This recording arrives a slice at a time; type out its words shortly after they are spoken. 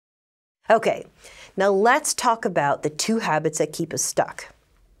Okay, now let's talk about the 2 habits that keep us stuck.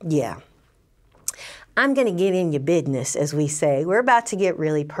 Yeah. I'm going to get in your business, as we say. We're about to get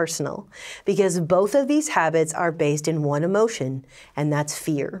really personal because both of these habits are based in one emotion, and that's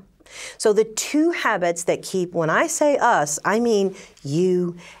fear. So the 2 habits that keep, when I say us, I mean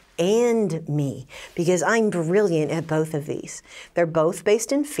you and me, because I'm brilliant at both of these. They're both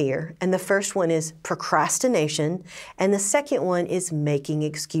based in fear, and the first one is procrastination, and the second one is making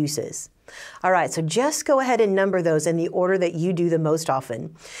excuses. All right, so just go ahead and number those in the order that you do the most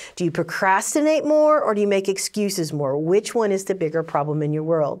often. Do you procrastinate more or do you make excuses more? Which one is the bigger problem in your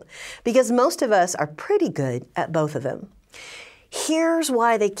world? Because most of us are pretty good at both of them. Here's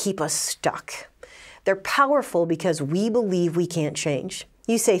why they keep us stuck. They're powerful because we believe we can't change.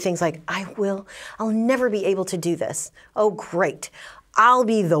 You say things like, I'll never be able to do this. Oh, great. I'll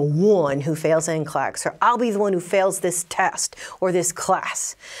be the one who fails NCLEX, or I'll be the one who fails this test or this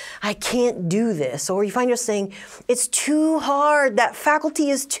class. I can't do this. Or you find yourself saying, it's too hard. That faculty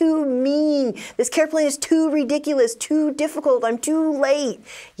is too mean. This care plan is too ridiculous, too difficult. I'm too late.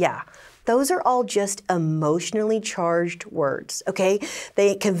 Yeah. Those are all just emotionally charged words, okay?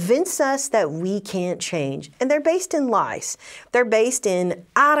 They convince us that we can't change, and they're based in lies. They're based in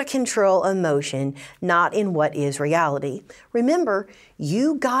out-of-control emotion, not in what is reality. Remember,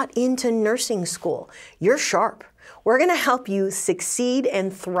 you got into nursing school. You're sharp. We're going to help you succeed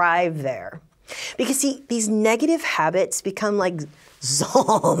and thrive there. Because see, these negative habits become like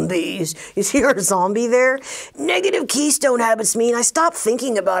zombies. You see our zombie there? Negative keystone habits mean I stop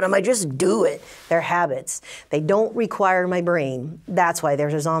thinking about them. I just do it. They're habits. They don't require my brain. That's why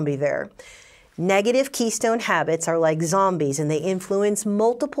there's a zombie there. Negative keystone habits are like zombies, and they influence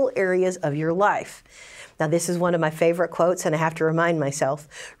multiple areas of your life. Now, this is one of my favorite quotes, and I have to remind myself.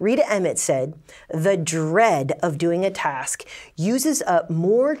 Rita Emmett said, "The dread of doing a task uses up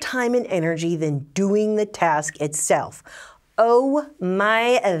more time and energy than doing the task itself." Oh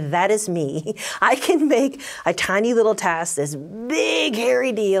my, that is me. I can make a tiny little task this big,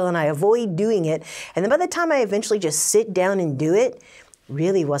 hairy deal, and I avoid doing it. And then by the time I eventually just sit down and do it,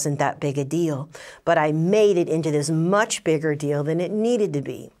 really wasn't that big a deal. But I made it into this much bigger deal than it needed to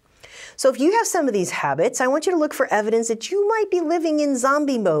be. So if you have some of these habits, I want you to look for evidence that you might be living in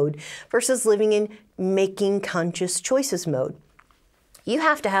zombie mode versus living in making conscious choices mode. You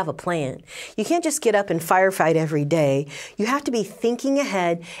have to have a plan. You can't just get up and firefight every day. You have to be thinking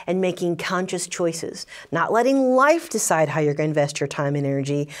ahead and making conscious choices, not letting life decide how you're going to invest your time and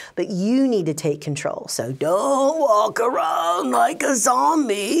energy, but you need to take control. So don't walk around like a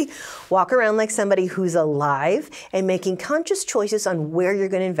zombie. Walk around like somebody who's alive and making conscious choices on where you're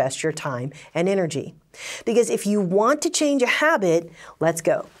going to invest your time and energy. Because if you want to change a habit, let's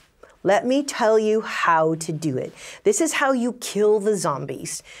go. Let me tell you how to do it. This is how you kill the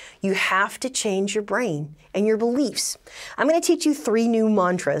zombies. You have to change your brain and your beliefs. I'm going to teach you 3 new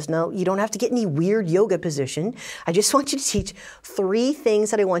mantras. Now, you don't have to get any weird yoga position. I just want you to teach 3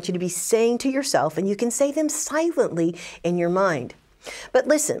 things that I want you to be saying to yourself, and you can say them silently in your mind. But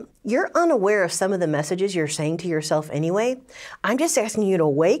listen, you're unaware of some of the messages you're saying to yourself anyway. I'm just asking you to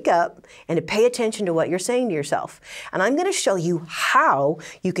wake up and to pay attention to what you're saying to yourself. And I'm going to show you how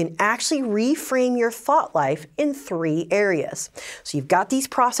you can actually reframe your thought life in 3 areas. So you've got these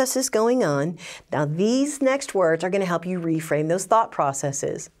processes going on. Now these next words are going to help you reframe those thought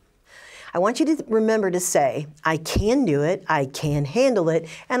processes. I want you to remember to say, I can do it, I can handle it,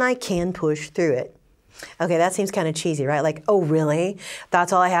 and I can push through it. Okay, that seems kind of cheesy, right? Like, oh, really?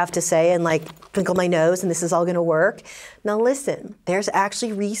 That's all I have to say and like twinkle my nose and this is all going to work? Now listen, there's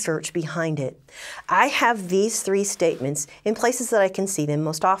actually research behind it. I have these 3 statements in places that I can see them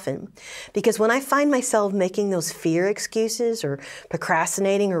most often. Because when I find myself making those fear excuses or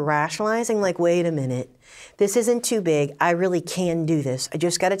procrastinating or rationalizing, like, wait a minute. This isn't too big. I really can do this. I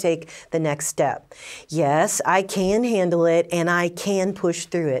just got to take the next step. Yes, I can handle it and I can push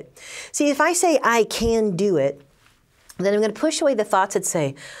through it. See, if I say I can do it, then I'm going to push away the thoughts that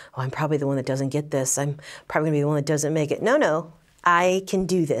say, oh, I'm probably the one that doesn't get this. I'm probably going to be the one that doesn't make it. No, I can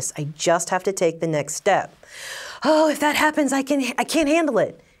do this. I just have to take the next step. Oh, if that happens, I can't handle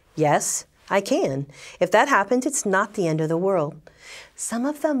it. Yes, I can. If that happens, it's not the end of the world. Some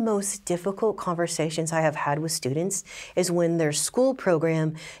of the most difficult conversations I have had with students is when their school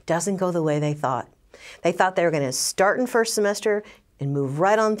program doesn't go the way they thought. They thought they were going to start in first semester and move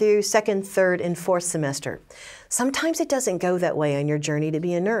right on through second, third, and fourth semester. Sometimes it doesn't go that way on your journey to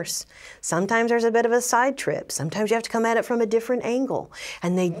be a nurse. Sometimes there's a bit of a side trip. Sometimes you have to come at it from a different angle.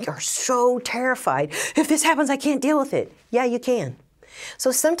 And they are so terrified. If this happens, I can't deal with it. Yeah, you can.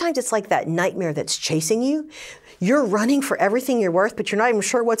 So sometimes it's like that nightmare that's chasing you. You're running for everything you're worth, but you're not even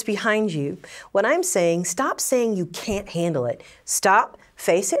sure what's behind you. What I'm saying, stop saying you can't handle it. Stop,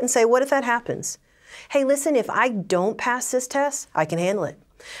 face it, and say, what if that happens? Hey, listen, if I don't pass this test, I can handle it.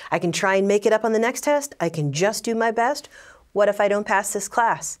 I can try and make it up on the next test. I can just do my best. What if I don't pass this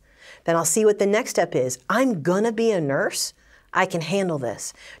class? Then I'll see what the next step is. I'm gonna be a nurse. I can handle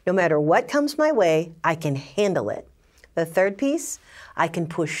this. No matter what comes my way, I can handle it. The third piece, I can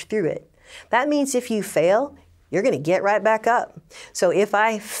push through it. That means if you fail, you're gonna get right back up. So if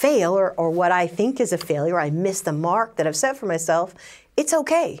I fail or what I think is a failure, I miss the mark that I've set for myself, it's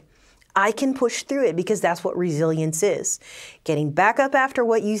okay. I can push through it because that's what resilience is. Getting back up after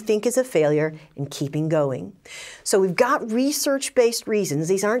what you think is a failure and keeping going. So we've got research-based reasons.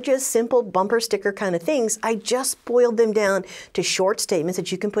 These aren't just simple bumper sticker kind of things. I just boiled them down to short statements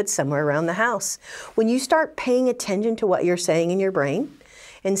that you can put somewhere around the house. When you start paying attention to what you're saying in your brain,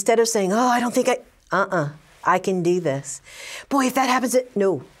 instead of saying, oh, I don't think I can do this. Boy, if that happens,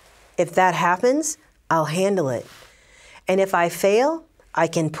 no. If that happens, I'll handle it. And if I fail, I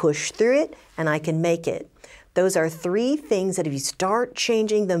can push through it and I can make it. Those are three things that if you start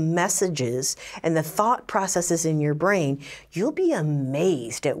changing the messages and the thought processes in your brain, you'll be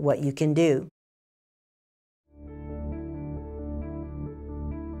amazed at what you can do.